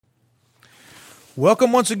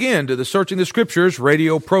Welcome once again to the Searching the Scriptures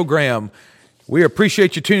radio program. We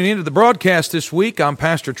appreciate you tuning into the broadcast this week. I'm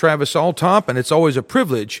Pastor Travis Altop, and it's always a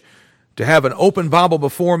privilege to have an open Bible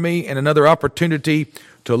before me and another opportunity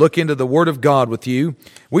to look into the Word of God with you.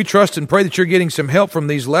 We trust and pray that you're getting some help from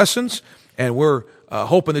these lessons, and we're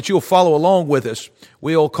hoping that you'll follow along with us.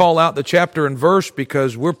 We'll call out the chapter and verse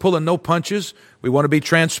because we're pulling no punches. We want to be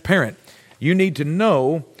transparent. You need to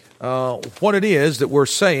know what it is that we're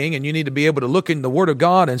saying, and you need to be able to look in the Word of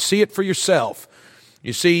God and see it for yourself.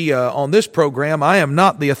 You see, on this program, I am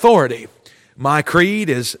not the authority. My creed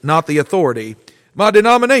is not the authority. My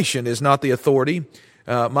denomination is not the authority.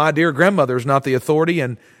 My dear grandmother is not the authority,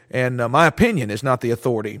 and my opinion is not the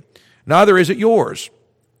authority. Neither is it yours.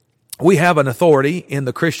 We have an authority in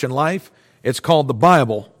the Christian life. It's called the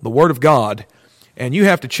Bible, the Word of God, and you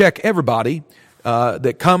have to check everybody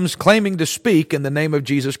that comes claiming to speak in the name of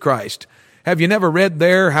Jesus Christ. Have you never read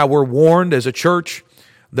there how we're warned as a church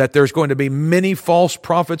that there's going to be many false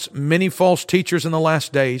prophets, many false teachers in the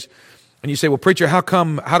last days? And you say, well, preacher, how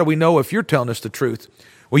do we know if you're telling us the truth?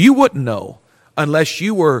 Well, you wouldn't know unless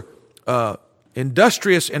you were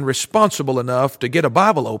industrious and responsible enough to get a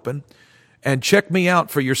Bible open and check me out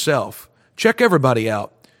for yourself. Check everybody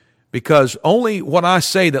out, because only what I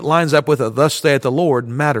say that lines up with a thus saith the Lord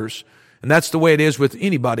matters. And that's the way it is with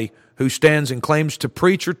anybody who stands and claims to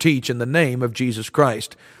preach or teach in the name of Jesus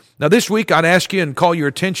Christ. Now this week I'd ask you and call your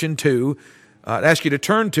attention to, I'd ask you to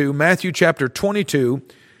turn to Matthew chapter 22. And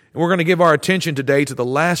we're going to give our attention today to the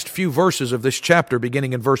last few verses of this chapter,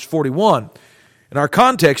 beginning in verse 41. And our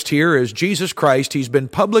context here is Jesus Christ. He's been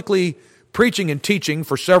publicly preaching and teaching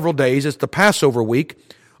for several days. It's the Passover week,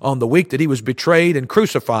 on the week that he was betrayed and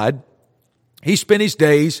crucified. He spent his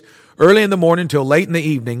days early in the morning till late in the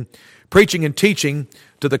evening, preaching and teaching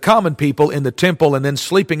to the common people in the temple, and then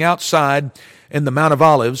sleeping outside in the Mount of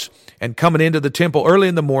Olives, and coming into the temple early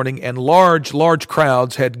in the morning, and large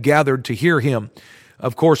crowds had gathered to hear him.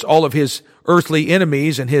 Of course, all of his earthly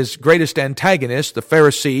enemies and his greatest antagonists, the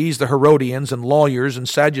Pharisees, the Herodians, and lawyers and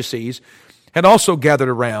Sadducees, had also gathered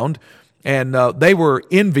around, and they were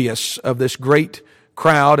envious of this great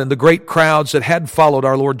crowd and the great crowds that had followed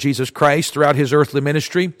our Lord Jesus Christ throughout his earthly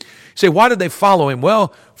ministry. You say, why did they follow him?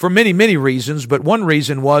 Well, for many, many reasons, but one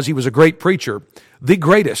reason was he was a great preacher, the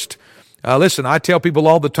greatest. Listen, I tell people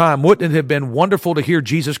all the time, wouldn't it have been wonderful to hear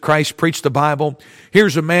Jesus Christ preach the Bible?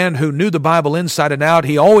 Here's a man who knew the Bible inside and out.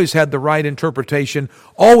 He always had the right interpretation,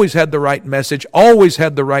 always had the right message, always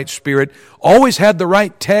had the right spirit, always had the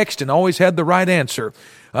right text, and always had the right answer.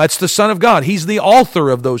 It's the Son of God. He's the author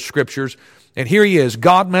of those scriptures. And here he is,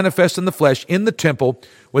 God manifest in the flesh, in the temple,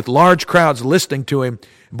 with large crowds listening to him.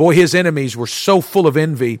 Boy, his enemies were so full of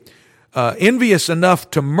envy, envious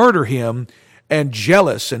enough to murder him, and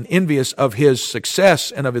jealous and envious of his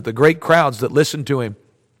success and of the great crowds that listened to him.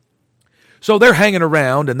 So they're hanging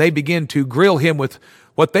around, and they begin to grill him with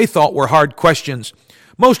what they thought were hard questions.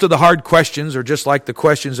 Most of the hard questions are just like the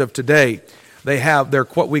questions of today. They're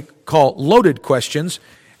what we call loaded questions,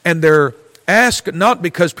 and they're asked not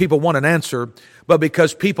because people want an answer, but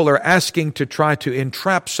because people are asking to try to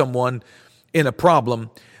entrap someone in a problem.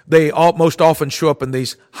 They most often show up in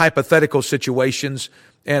these hypothetical situations.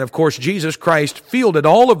 And of course, Jesus Christ fielded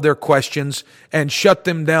all of their questions and shut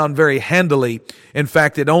them down very handily. In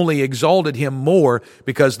fact, it only exalted him more,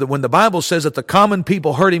 because when the Bible says that the common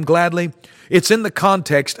people heard him gladly, it's in the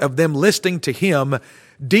context of them listening to him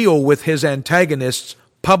deal with his antagonists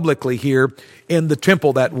publicly here in the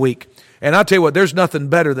temple that week. And I'll tell you what, there's nothing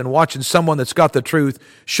better than watching someone that's got the truth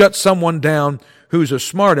shut someone down who's a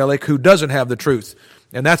smart aleck who doesn't have the truth.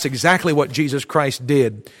 And that's exactly what Jesus Christ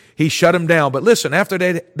did. He shut him down. But listen, after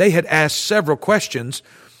they had asked several questions,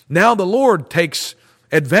 now the Lord takes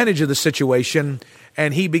advantage of the situation,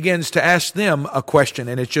 and he begins to ask them a question.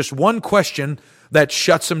 And it's just one question that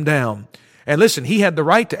shuts him down. And listen, he had the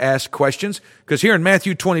right to ask questions, because here in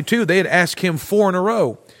Matthew 22, they had asked him 4 in a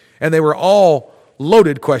row, and they were all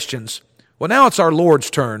loaded questions. Well, now it's our Lord's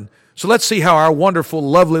turn. So let's see how our wonderful,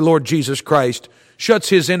 lovely Lord Jesus Christ shuts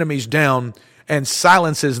his enemies down and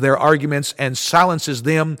silences their arguments and silences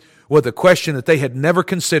them with a question that they had never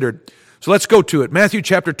considered. So let's go to it. Matthew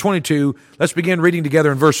chapter 22, let's begin reading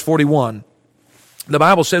together in verse 41. The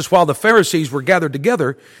Bible says, while the Pharisees were gathered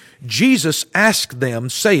together, Jesus asked them,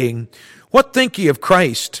 saying, what think ye of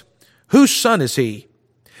Christ? Whose son is he?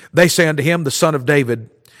 They say unto him, the son of David.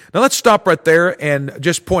 Now let's stop right there and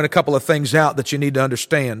just point a couple of things out that you need to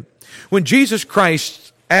understand. When Jesus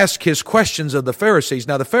Christ ask his questions of the Pharisees.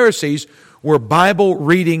 Now, the Pharisees were Bible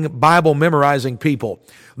reading, Bible memorizing people.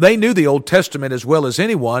 They knew the Old Testament as well as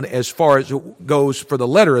anyone as far as it goes for the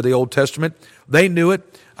letter of the Old Testament. They knew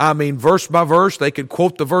it. I mean, verse by verse, they could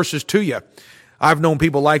quote the verses to you. I've known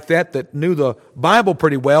people like that knew the Bible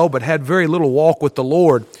pretty well but had very little walk with the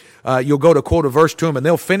Lord. You'll go to quote a verse to them and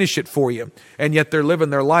they'll finish it for you. And yet they're living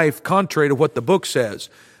their life contrary to what the book says.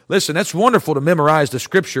 Listen, that's wonderful to memorize the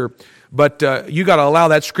Scripture, but you got to allow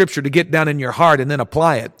that Scripture to get down in your heart and then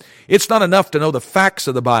apply it. It's not enough to know the facts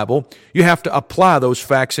of the Bible. You have to apply those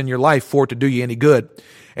facts in your life for it to do you any good.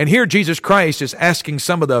 And here Jesus Christ is asking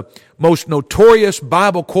some of the most notorious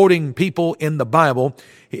Bible-quoting people in the Bible,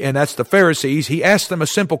 and that's the Pharisees. He asked them a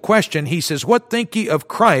simple question. He says, "What think ye of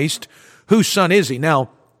Christ? Whose son is he?"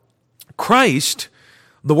 Now, Christ,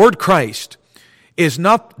 the word Christ, is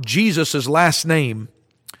not Jesus' last name.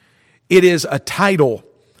 It is a title.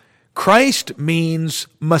 Christ means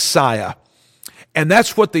Messiah. And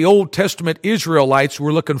that's what the Old Testament Israelites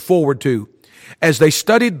were looking forward to. As they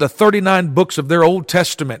studied the 39 books of their Old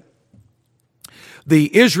Testament,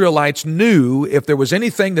 the Israelites knew if there was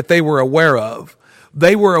anything that they were aware of,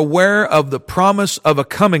 they were aware of the promise of a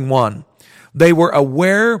coming one. They were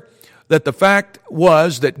aware that the fact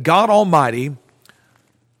was that God Almighty,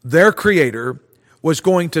 their Creator, was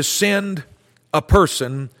going to send a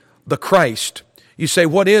person, the Christ. You say,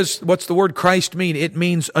 what's the word Christ mean? It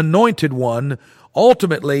means anointed one.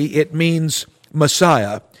 Ultimately, it means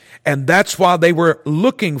Messiah. And that's why they were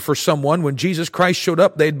looking for someone. When Jesus Christ showed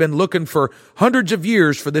up, they'd been looking for hundreds of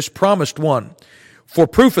years for this promised one. For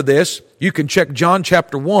proof of this, you can check John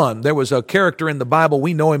chapter 1. There was a character in the Bible,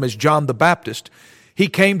 we know him as John the Baptist. He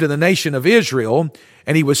came to the nation of Israel,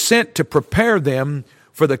 and he was sent to prepare them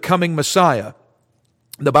for the coming Messiah.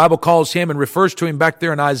 The Bible calls him and refers to him back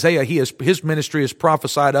there in Isaiah. His ministry is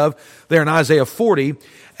prophesied of there in Isaiah 40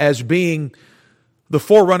 as being the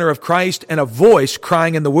forerunner of Christ and a voice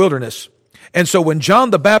crying in the wilderness. And so when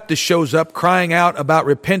John the Baptist shows up crying out about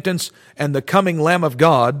repentance and the coming Lamb of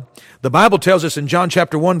God, the Bible tells us in John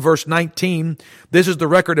chapter 1 verse 19, this is the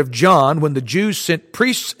record of John when the Jews sent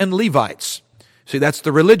priests and Levites. See, that's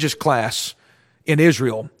the religious class in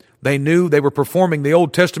Israel. They knew they were performing the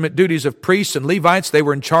Old Testament duties of priests and Levites. They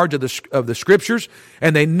were in charge of the Scriptures,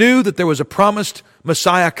 and they knew that there was a promised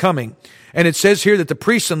Messiah coming. And it says here that the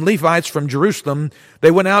priests and Levites from Jerusalem,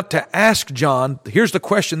 they went out to ask John. Here's the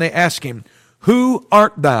question they asked him. "Who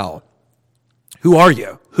art thou?" Who are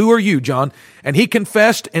you? Who are you, John? And he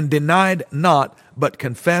confessed and denied not, but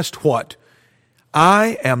confessed what?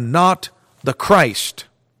 "I am not the Christ."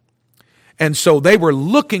 And so they were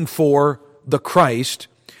looking for the Christ.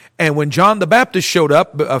 And when John the Baptist showed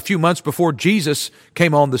up a few months before Jesus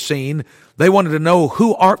came on the scene, they wanted to know,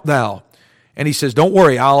 "Who art thou?" And he says, "Don't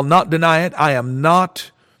worry, I'll not deny it. I am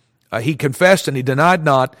not," he confessed and he denied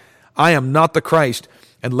not, "I am not the Christ."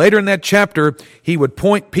 And later in that chapter, he would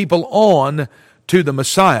point people on to the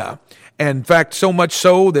Messiah. And in fact, so much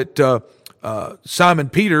so that Simon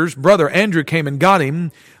Peter's brother Andrew came and got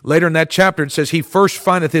him. Later in that chapter, it says, "He first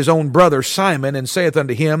findeth his own brother Simon and saith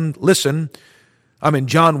unto him," listen, I'm in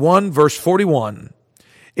John 1 verse 41.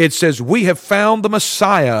 It says, "We have found the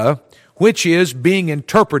Messiah, which is," being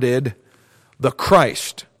interpreted, "the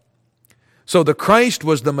Christ." So the Christ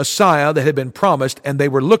was the Messiah that had been promised, and they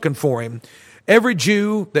were looking for him. Every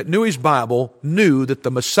Jew that knew his Bible knew that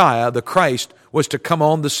the Messiah, the Christ, was to come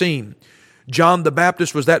on the scene. John the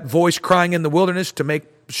Baptist was that voice crying in the wilderness to make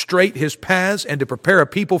straight his paths and to prepare a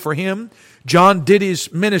people for him. John did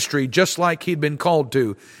his ministry just like he'd been called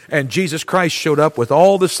to. And Jesus Christ showed up with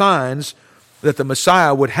all the signs that the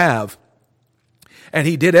Messiah would have. And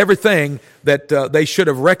he did everything that they should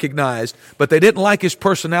have recognized. But they didn't like his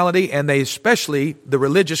personality, and they, especially the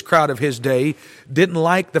religious crowd of his day, didn't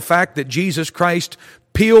like the fact that Jesus Christ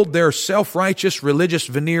peeled their self-righteous religious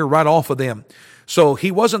veneer right off of them. So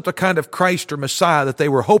he wasn't the kind of Christ or Messiah that they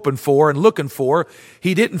were hoping for and looking for.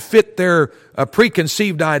 He didn't fit their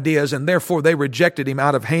preconceived ideas, and therefore they rejected him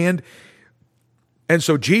out of hand. And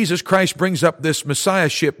so Jesus Christ brings up this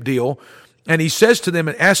Messiahship deal, and he says to them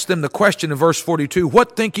and asks them the question in verse 42,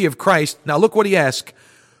 "What think ye of Christ?" Now look what he asks.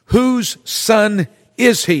 "Whose son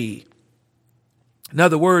is he?" In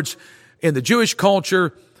other words, in the Jewish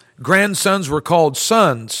culture, grandsons were called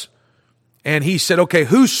sons. And he said, okay,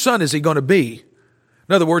 whose son is he going to be?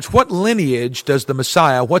 In other words, what lineage does the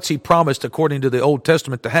Messiah, what's he promised according to the Old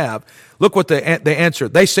Testament to have? Look what they answer.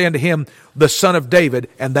 They say unto him, "The son of David,"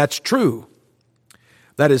 and that's true.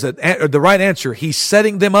 That is the right answer. He's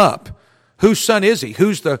setting them up. Whose son is he? Who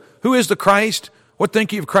is the Christ? What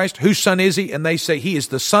think ye of Christ? Whose son is he? And they say he is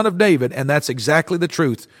the son of David, and that's exactly the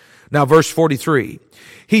truth. Now verse 43,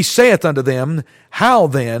 he saith unto them, how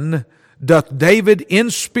then doth David in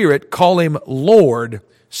spirit call him Lord,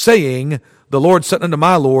 saying, the Lord said unto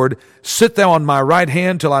my Lord, sit thou on my right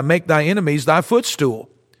hand till I make thy enemies thy footstool.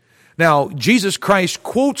 Now, Jesus Christ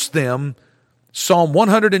quotes them Psalm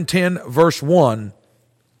 110, verse 1.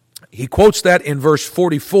 He quotes that in verse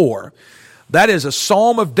 44. That is a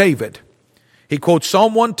Psalm of David. He quotes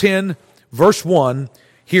Psalm 110, verse 1,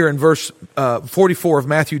 here in verse 44 of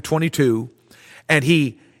Matthew 22, and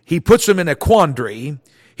he puts them in a quandary.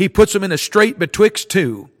 He puts them in a strait betwixt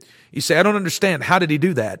two. You say, I don't understand. How did he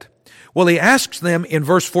do that? Well, he asks them in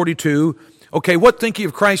verse 42, okay, what think ye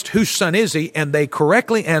of Christ? Whose son is he? And they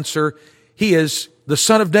correctly answer, he is the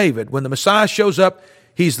son of David. When the Messiah shows up,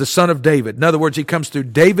 he's the son of David. In other words, he comes through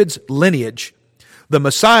David's lineage. The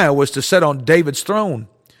Messiah was to sit on David's throne,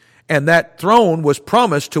 and that throne was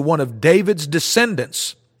promised to one of David's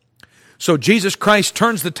descendants. So Jesus Christ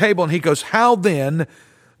turns the table and he goes, how then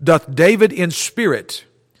doth David in spirit?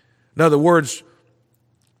 In other words,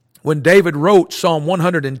 when David wrote Psalm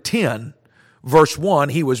 110, verse 1,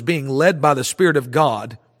 he was being led by the Spirit of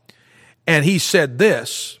God. And he said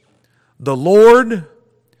this, the Lord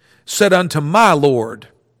said unto my Lord.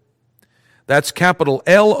 That's capital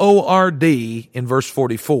L-O-R-D in verse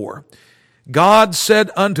 44. God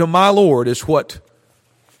said unto my Lord is what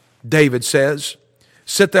David says.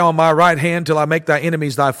 Sit thou on my right hand till I make thy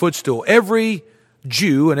enemies thy footstool. Every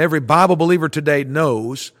Jew and every Bible believer today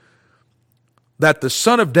knows that the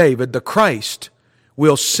Son of David, the Christ,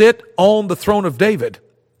 will sit on the throne of David.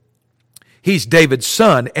 He's David's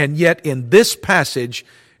son, and yet in this passage,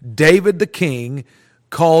 David the king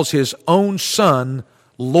calls his own son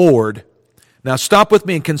Lord. Now stop with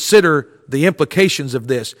me and consider the implications of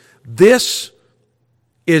this. This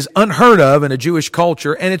is unheard of in a Jewish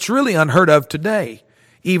culture, and it's really unheard of today.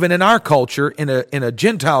 Even in our culture, in a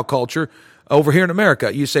Gentile culture over here in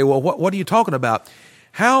America. You say, well, what are you talking about?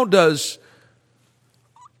 How does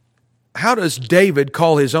David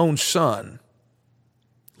call his own son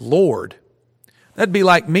Lord? That'd be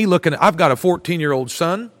like me I've got a 14-year-old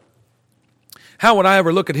son. How would I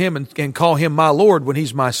ever look at him and call him my Lord when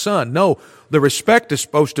he's my son? No, the respect is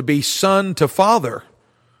supposed to be son to father.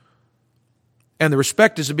 And the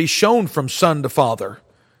respect is to be shown from son to father.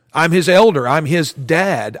 I'm his elder. I'm his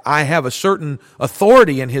dad. I have a certain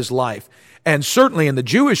authority in his life. And certainly in the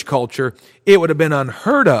Jewish culture, it would have been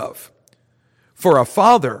unheard of for a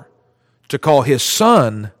father to call his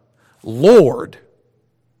son Lord.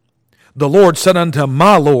 The Lord said unto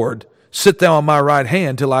my Lord, sit thou on my right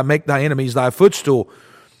hand till I make thy enemies thy footstool.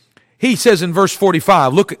 He says in verse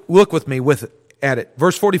 45, look with me at it.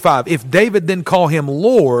 Verse 45, if David then call him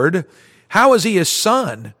Lord, how is he his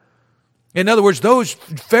son? In other words, those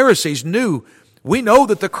Pharisees knew, we know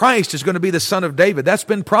that the Christ is going to be the son of David. That's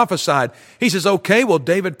been prophesied. He says, okay, well,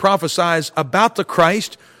 David prophesies about the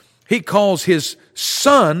Christ. He calls his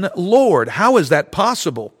son Lord. How is that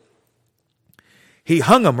possible? He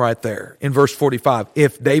hung him right there in verse 45.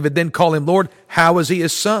 If David then call him Lord, how is he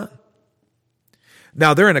his son?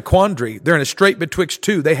 Now they're in a quandary. They're in a strait betwixt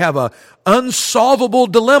two. They have a unsolvable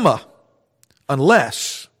dilemma.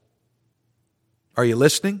 Unless, are you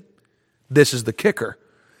listening? This is the kicker.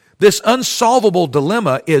 This unsolvable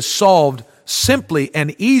dilemma is solved simply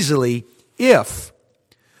and easily if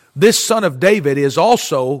this son of David is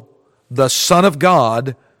also the Son of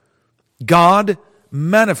God, God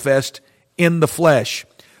manifest in the flesh.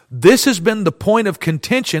 This has been the point of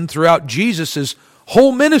contention throughout Jesus'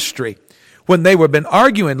 whole ministry. When they have been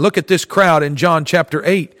arguing, look at this crowd in John chapter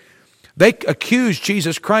 8. They accused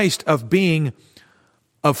Jesus Christ of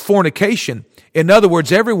fornication. In other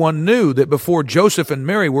words, everyone knew that before Joseph and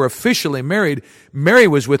Mary were officially married, Mary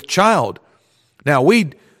was with child. Now,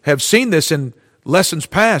 we have seen this in lessons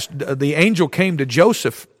past. The angel came to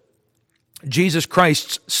Joseph, Jesus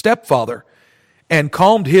Christ's stepfather, and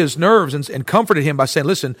calmed his nerves and comforted him by saying,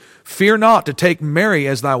 listen, fear not to take Mary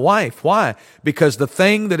as thy wife. Why? Because the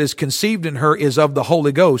thing that is conceived in her is of the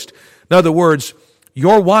Holy Ghost. In other words,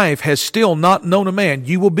 your wife has still not known a man.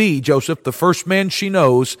 You will be, Joseph, the first man she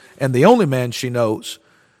knows and the only man she knows.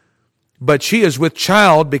 But she is with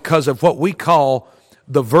child because of what we call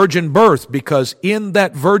the virgin birth, because in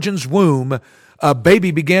that virgin's womb, a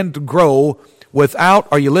baby began to grow without,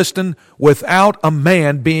 are you listening, without a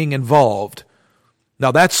man being involved.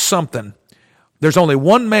 Now that's something. There's only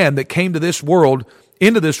one man that came to this world,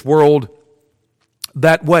 into this world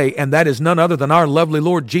that way, and that is none other than our lovely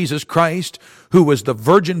Lord Jesus Christ, who was the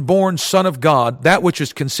virgin-born Son of God. That which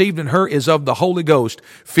is conceived in her is of the Holy Ghost.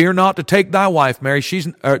 Fear not to take thy wife, Mary.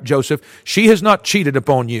 Joseph. She has not cheated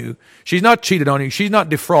upon you. She's not cheated on you. She's not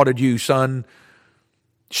defrauded you, son.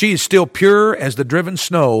 She is still pure as the driven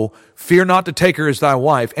snow. Fear not to take her as thy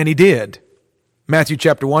wife. And he did. Matthew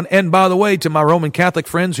chapter 1. And by the way, to my Roman Catholic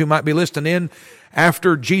friends who might be listening in,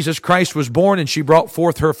 after Jesus Christ was born and she brought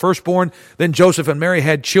forth her firstborn, then Joseph and Mary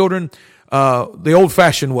had children the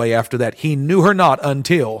old-fashioned way after that. He knew her not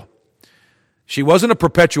until. She wasn't a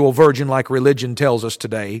perpetual virgin like religion tells us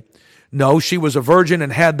today. No, she was a virgin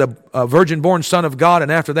and had the virgin-born Son of God,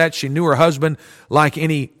 and after that she knew her husband like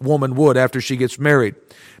any woman would after she gets married.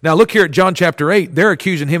 Now look here at John chapter 8. They're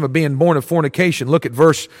accusing him of being born of fornication. Look at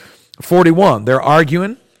verse 41. They're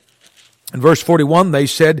arguing. In verse 41, they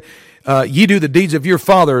said, ye do the deeds of your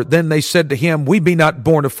father. Then they said to him, we be not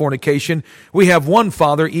born of fornication. We have one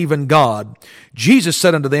Father, even God. Jesus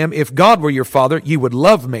said unto them, if God were your Father, ye would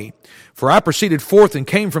love me. For I proceeded forth and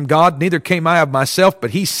came from God, neither came I of myself,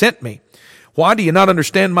 but he sent me. Why do ye not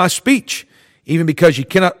understand my speech? Even because ye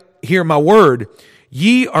cannot hear my word.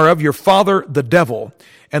 Ye are of your father the devil,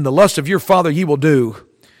 and the lust of your father ye will do.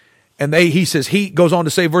 And he goes on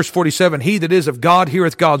to say, verse 47, he that is of God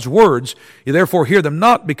heareth God's words. You therefore hear them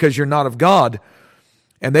not, because you're not of God.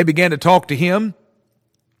 And they began to talk to him.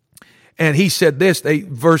 And he said this,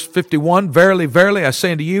 verse 51, verily, verily, I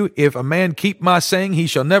say unto you, if a man keep my saying, he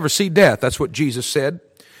shall never see death. That's what Jesus said.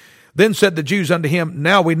 Then said the Jews unto him,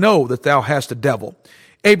 now we know that thou hast a devil.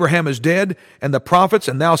 Abraham is dead, and the prophets,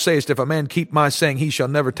 and thou sayest, if a man keep my saying, he shall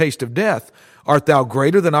never taste of death. Art thou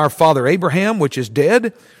greater than our father Abraham, which is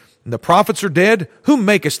dead? And the prophets are dead. Whom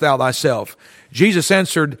makest thou thyself? Jesus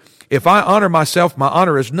answered, if I honor myself, my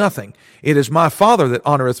honor is nothing. It is my Father that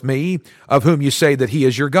honoreth me, of whom ye say that he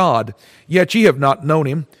is your God. Yet ye have not known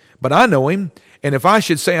him, but I know him. And if I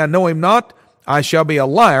should say I know him not, I shall be a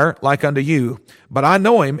liar like unto you. But I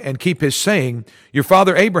know him, and keep his saying. Your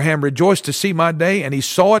father Abraham rejoiced to see my day, and he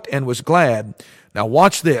saw it and was glad. Now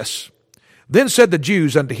watch this. Then said the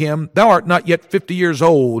Jews unto him, thou art not yet 50 years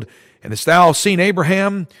old, and hast thou seen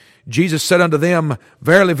Abraham? Jesus said unto them,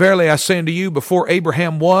 verily, verily, I say unto you, before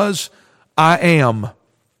Abraham was, I am.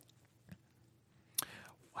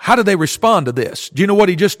 How did they respond to this? Do you know what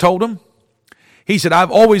he just told them? He said,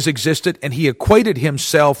 I've always existed, and he equated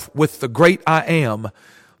himself with the great I am.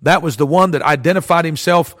 That was the one that identified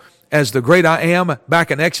himself as the great I am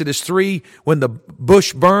back in Exodus 3 when the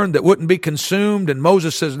bush burned that wouldn't be consumed. And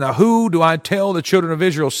Moses says, now who do I tell the children of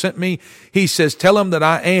Israel sent me? He says, tell them that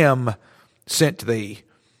I am sent thee.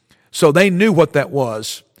 So they knew what that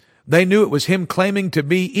was. They knew it was him claiming to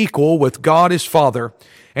be equal with God his Father.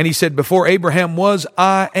 And he said, before Abraham was,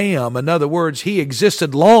 I am. In other words, he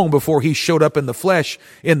existed long before he showed up in the flesh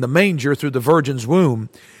in the manger through the virgin's womb.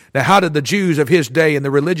 Now, how did the Jews of his day and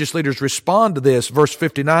the religious leaders respond to this? Verse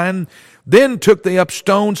 59, then took they up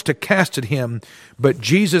stones to cast at him, but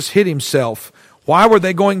Jesus hid himself. Why were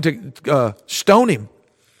they going to stone him?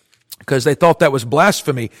 Because they thought that was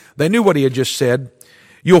blasphemy. They knew what he had just said.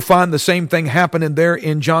 You'll find the same thing happening there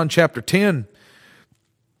in John chapter 10.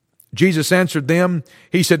 Jesus answered them.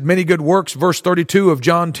 He said, many good works, verse 32 of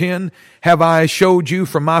John 10, have I showed you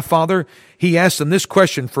from my Father. He asked them this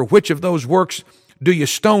question, for which of those works do you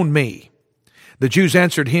stone me? The Jews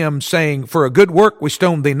answered him, saying, for a good work we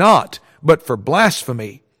stone thee not, but for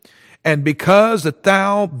blasphemy. And because that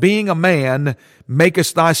thou, being a man,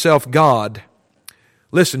 makest thyself God.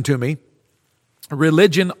 Listen to me.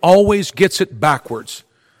 Religion always gets it backwards.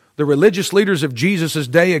 The religious leaders of Jesus'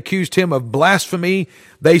 day accused him of blasphemy.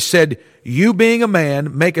 They said, you being a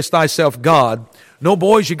man, makest thyself God. No,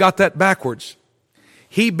 boys, you got that backwards.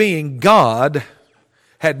 He being God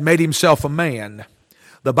had made himself a man.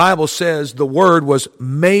 The Bible says the Word was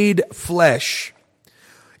made flesh.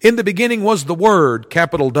 In the beginning was the Word,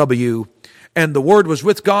 capital W, and the Word was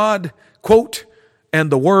with God, quote,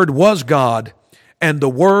 and the Word was God, and the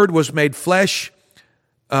Word was made flesh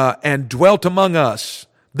and dwelt among us.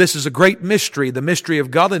 This is a great mystery, the mystery of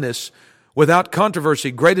godliness. Without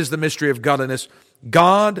controversy, great is the mystery of godliness.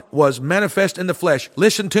 God was manifest in the flesh.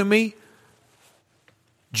 Listen to me.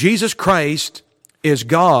 Jesus Christ is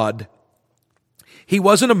God. He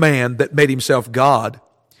wasn't a man that made himself God.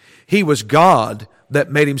 He was God that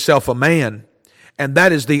made himself a man. And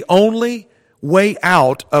that is the only way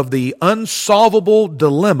out of the unsolvable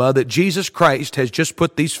dilemma that Jesus Christ has just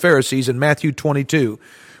put these Pharisees in Matthew 22.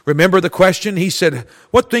 Remember the question? He said,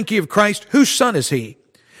 what think ye of Christ? Whose son is he?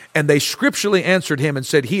 And they scripturally answered him and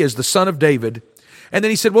said, he is the son of David. And then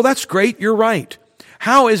he said, well, that's great. You're right.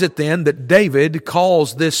 How is it then that David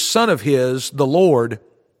calls this son of his the Lord?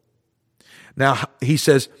 Now, he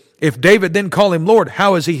says, if David then call him Lord,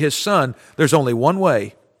 how is he his son? There's only one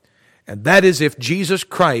way. And that is if Jesus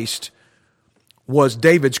Christ was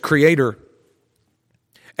David's creator.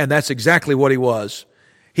 And that's exactly what he was.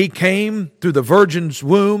 He came through the virgin's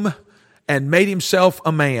womb and made himself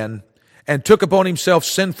a man and took upon himself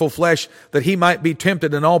sinful flesh that he might be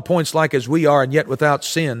tempted in all points like as we are and yet without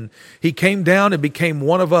sin. He came down and became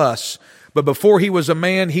one of us. But before he was a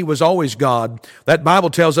man, he was always God. That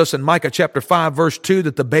Bible tells us in Micah chapter 5 verse 2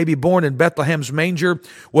 that the baby born in Bethlehem's manger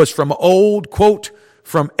was from old, quote,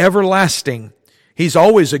 from everlasting. He's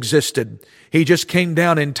always existed. He just came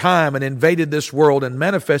down in time and invaded this world and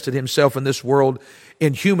manifested himself in this world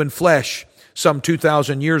in human flesh some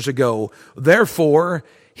 2,000 years ago. Therefore,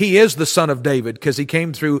 he is the son of David because he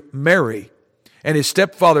came through Mary. And his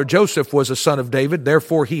stepfather Joseph was a son of David.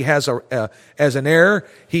 Therefore, he has as an heir,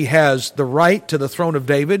 he has the right to the throne of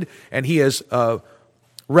David, and he is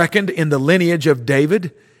reckoned in the lineage of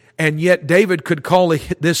David. And yet David could call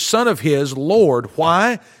this son of his Lord.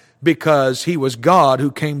 Why? Because he was God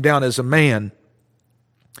who came down as a man.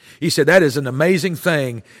 He said, that is an amazing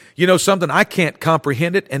thing. You know something, I can't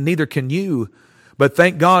comprehend it, and neither can you. But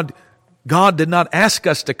thank God, God did not ask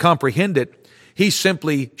us to comprehend it. He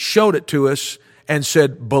simply showed it to us and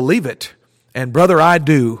said, believe it. And brother, I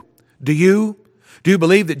do. Do you? Do you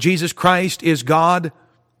believe that Jesus Christ is God?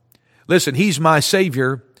 Listen, He's my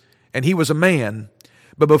Savior, and He was a man.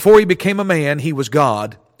 But before He became a man, He was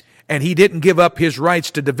God. And He didn't give up His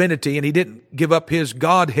rights to divinity, and He didn't give up His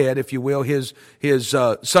Godhead, if you will, His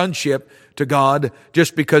sonship to God,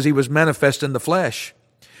 just because He was manifest in the flesh.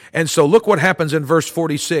 And so look what happens in verse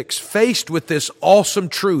 46. Faced with this awesome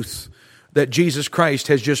truth that Jesus Christ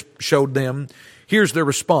has just showed them, here's their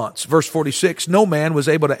response. Verse 46, no man was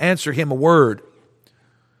able to answer Him a word.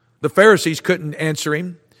 The Pharisees couldn't answer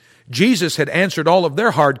Him. Jesus had answered all of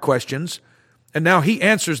their hard questions, and now He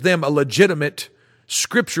answers them a legitimate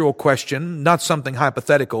scriptural question, not something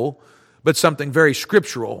hypothetical, but something very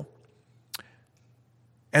scriptural.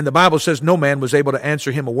 And the Bible says no man was able to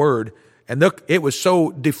answer Him a word. And look, it was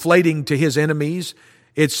so deflating to His enemies.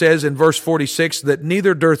 It says in verse 46 that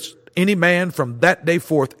neither durst any man from that day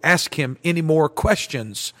forth ask Him any more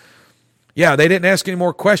questions. Yeah, they didn't ask any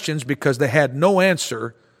more questions because they had no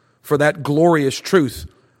answer for that glorious truth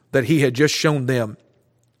that He had just shown them.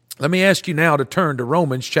 Let me ask you now to turn to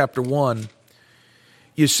Romans chapter 1.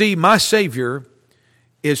 You see, my Savior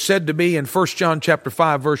is said to be in 1 John chapter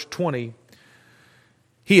 5 verse 20.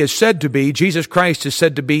 He is said to be, Jesus Christ is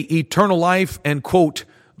said to be eternal life and, quote,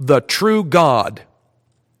 the true God.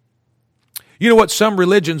 You know what some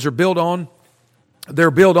religions are built on?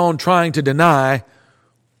 They're built on trying to deny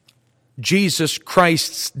Jesus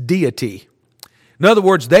Christ's deity. In other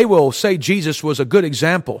words, they will say Jesus was a good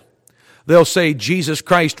example. They'll say Jesus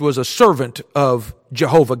Christ was a servant of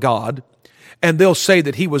Jehovah God, and they'll say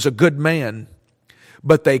that He was a good man.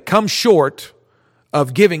 But they come short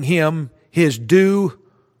of giving Him His due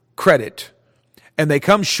credit. And they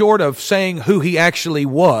come short of saying who He actually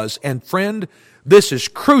was. And friend, this is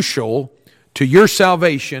crucial to your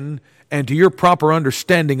salvation and to your proper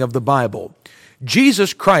understanding of the Bible.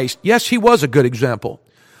 Jesus Christ, yes, He was a good example.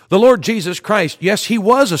 The Lord Jesus Christ, yes, He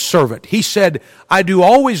was a servant. He said, I do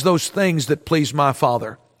always those things that please my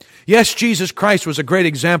Father. Yes, Jesus Christ was a great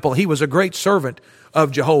example. He was a great servant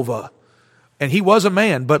of Jehovah. And He was a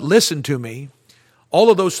man. But listen to me,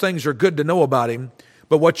 all of those things are good to know about Him.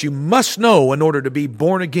 But what you must know in order to be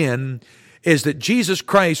born again is that Jesus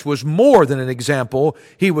Christ was more than an example.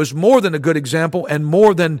 He was more than a good example and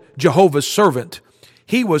more than Jehovah's servant.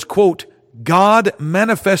 He was, quote, God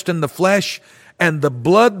manifest in the flesh, and the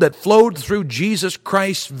blood that flowed through Jesus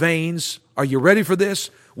Christ's veins, are you ready for this?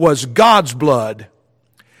 Was God's blood.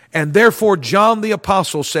 And therefore John the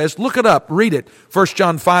Apostle says, look it up, read it. 1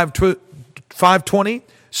 John 5:20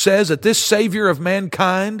 says that this Savior of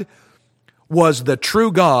mankind was the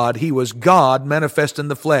true God. He was God manifest in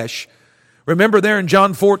the flesh. Remember there in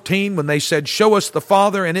John 14 when they said, show us the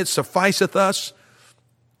Father and it sufficeth us.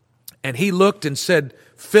 And He looked and said,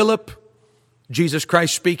 Philip, Jesus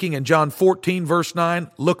Christ speaking in John 14 verse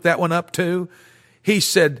 9, look that one up too. He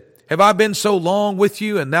said, have I been so long with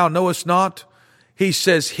you and thou knowest not? He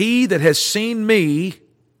says, he that has seen me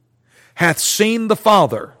hath seen the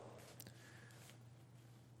Father.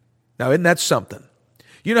 Now isn't that something?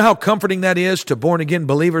 You know how comforting that is to born-again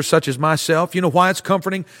believers such as myself? You know why it's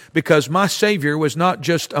comforting? Because my Savior was not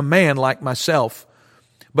just a man like myself,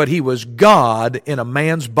 but He was God in a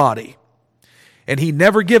man's body. And He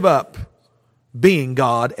never gave up being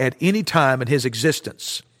God at any time in His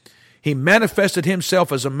existence. He manifested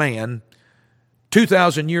Himself as a man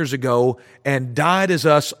 2,000 years ago and died as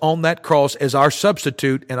us on that cross as our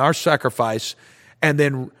substitute and our sacrifice, and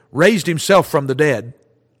then raised Himself from the dead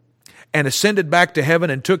and ascended back to heaven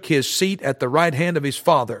and took His seat at the right hand of His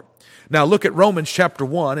Father. Now look at Romans chapter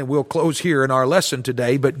 1, and we'll close here in our lesson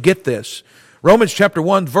today, but get this. Romans chapter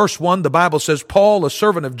 1, verse 1, the Bible says, Paul, a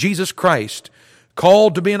servant of Jesus Christ,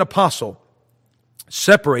 called to be an apostle,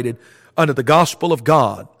 separated unto the gospel of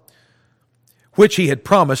God, which he had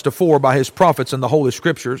promised afore by his prophets in the Holy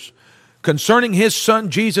Scriptures, concerning his Son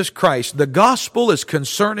Jesus Christ. The gospel is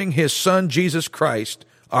concerning his Son Jesus Christ,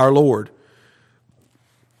 our Lord.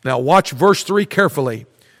 Now watch verse 3 carefully.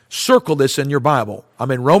 Circle this in your Bible.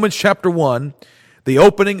 I'm in Romans chapter 1, the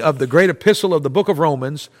opening of the great epistle of the book of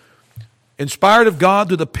Romans, inspired of God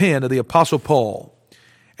through the pen of the Apostle Paul.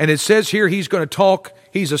 And it says here he's going to talk,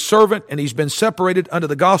 he's a servant and he's been separated unto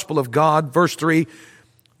the gospel of God. Verse 3,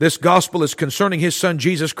 this gospel is concerning his Son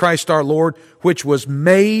Jesus Christ our Lord, which was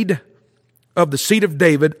made of the seed of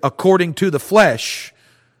David according to the flesh.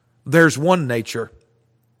 There's one nature.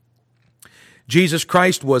 Jesus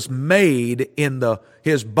Christ was made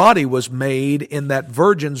his body was made in that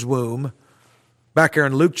virgin's womb. Back here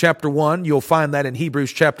in Luke chapter 1, you'll find that in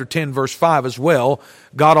Hebrews chapter 10 verse 5 as well.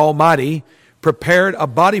 God Almighty prepared a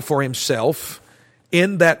body for himself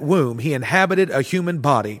in that womb. He inhabited a human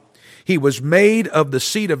body. He was made of the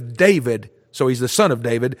seed of David, so he's the son of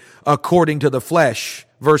David, according to the flesh.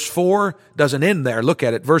 Verse 4 doesn't end there. Look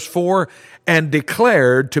at it. Verse 4, and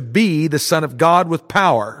declared to be the Son of God with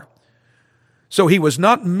power. So he was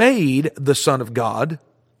not made the Son of God.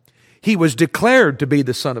 He was declared to be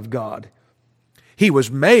the Son of God. He was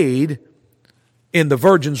made in the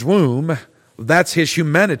virgin's womb. That's his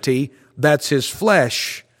humanity. That's his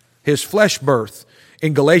flesh birth.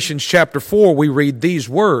 In Galatians chapter 4, we read these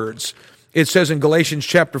words. It says in Galatians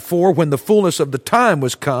chapter 4, when the fullness of the time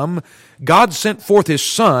was come, God sent forth his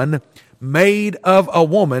Son, made of a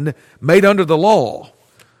woman, made under the law.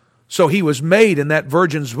 So he was made in that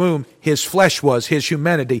virgin's womb. His flesh was, his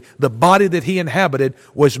humanity. The body that he inhabited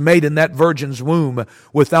was made in that virgin's womb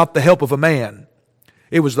without the help of a man.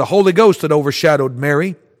 It was the Holy Ghost that overshadowed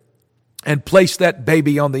Mary and placed that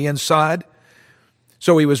baby on the inside.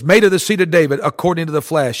 So he was made of the seed of David according to the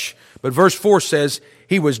flesh. But verse 4 says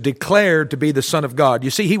he was declared to be the Son of God.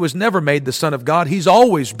 You see, he was never made the Son of God. He's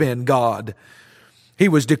always been God. He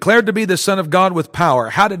was declared to be the Son of God with power.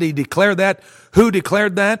 How did he declare that? Who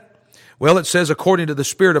declared that? Well, it says according to the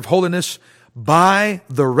Spirit of holiness, by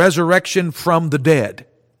the resurrection from the dead.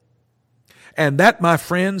 And that, my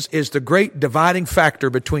friends, is the great dividing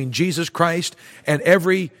factor between Jesus Christ and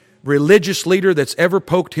every religious leader that's ever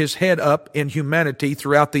poked his head up in humanity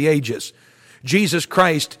throughout the ages. Jesus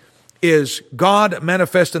Christ is God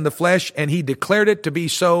manifest in the flesh, and he declared it to be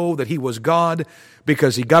so that he was God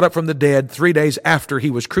because he got up from the dead 3 days after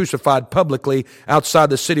he was crucified publicly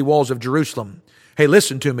outside the city walls of Jerusalem. Hey,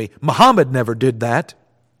 listen to me. Muhammad never did that.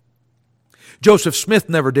 Joseph Smith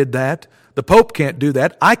never did that. The Pope can't do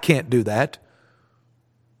that. I can't do that.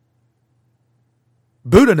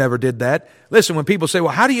 Buddha never did that. Listen, when people say,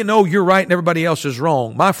 well, how do you know you're right and everybody else is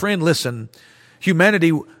wrong? My friend, listen,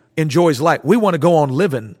 humanity enjoys life. We want to go on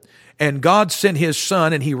living. And God sent his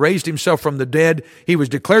Son and he raised himself from the dead. He was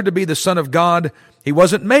declared to be the Son of God. He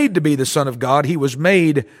wasn't made to be the Son of God. He was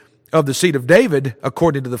made of the seed of David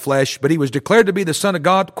according to the flesh, but he was declared to be the Son of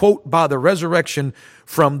God, quote, by the resurrection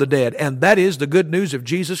from the dead. And that is the good news of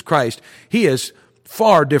Jesus Christ. He is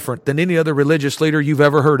far different than any other religious leader you've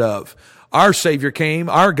ever heard of. Our Savior came,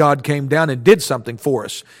 our God came down and did something for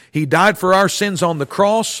us. He died for our sins on the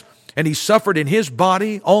cross, and he suffered in his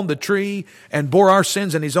body on the tree and bore our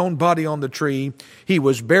sins in his own body on the tree. He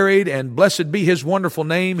was buried, and blessed be his wonderful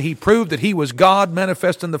name. He proved that he was God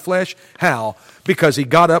manifest in the flesh. How? Because he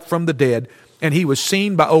got up from the dead, and he was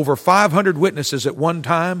seen by over 500 witnesses at one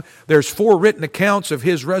time. There's 4 written accounts of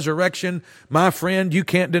his resurrection. My friend, you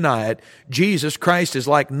can't deny it. Jesus Christ is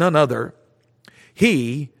like none other.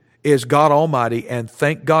 He is God Almighty, and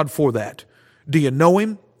thank God for that. Do you know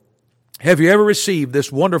him? Have you ever received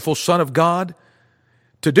this wonderful Son of God?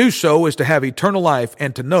 To do so is to have eternal life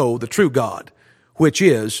and to know the true God, which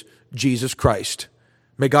is Jesus Christ.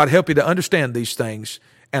 May God help you to understand these things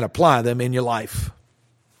and apply them in your life.